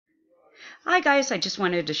Hi guys, I just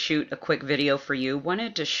wanted to shoot a quick video for you.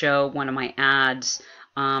 Wanted to show one of my ads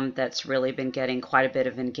that's really been getting quite a bit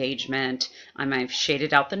of engagement. I've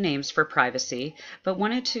shaded out the names for privacy, but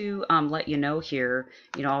wanted to let you know here,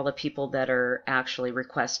 all the people that are actually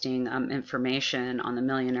requesting information on the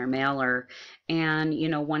Millionaire Mailer, and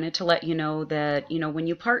wanted to let you know that when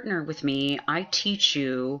you partner with me, I teach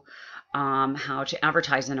you how to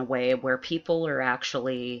advertise in a way where people are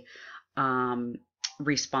actually um,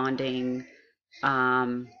 responding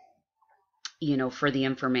um, for the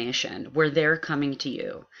information, where they're coming to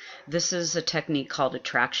you. This is a technique called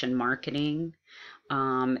attraction marketing.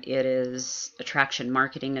 Attraction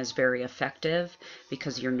marketing is very effective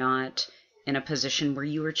because you're not in a position where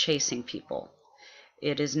you are chasing people.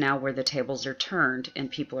 It is now where the tables are turned and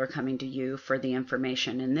people are coming to you for the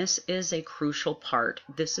information. And this is a crucial part.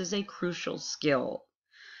 This is a crucial skill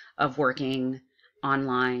of working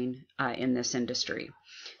online in this industry.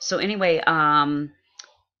 So anyway,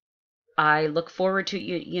 I look forward to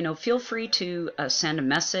you. Feel free to send a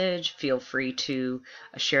message. Feel free to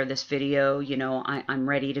share this video. I'm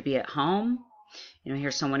ready to be at home.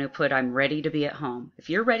 Here's someone who put, I'm ready to be at home.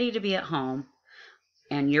 If you're ready to be at home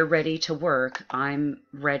and you're ready to work, I'm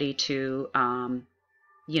ready to,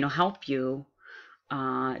 help you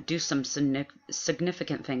do some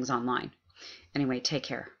significant things online. Anyway, take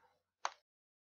care.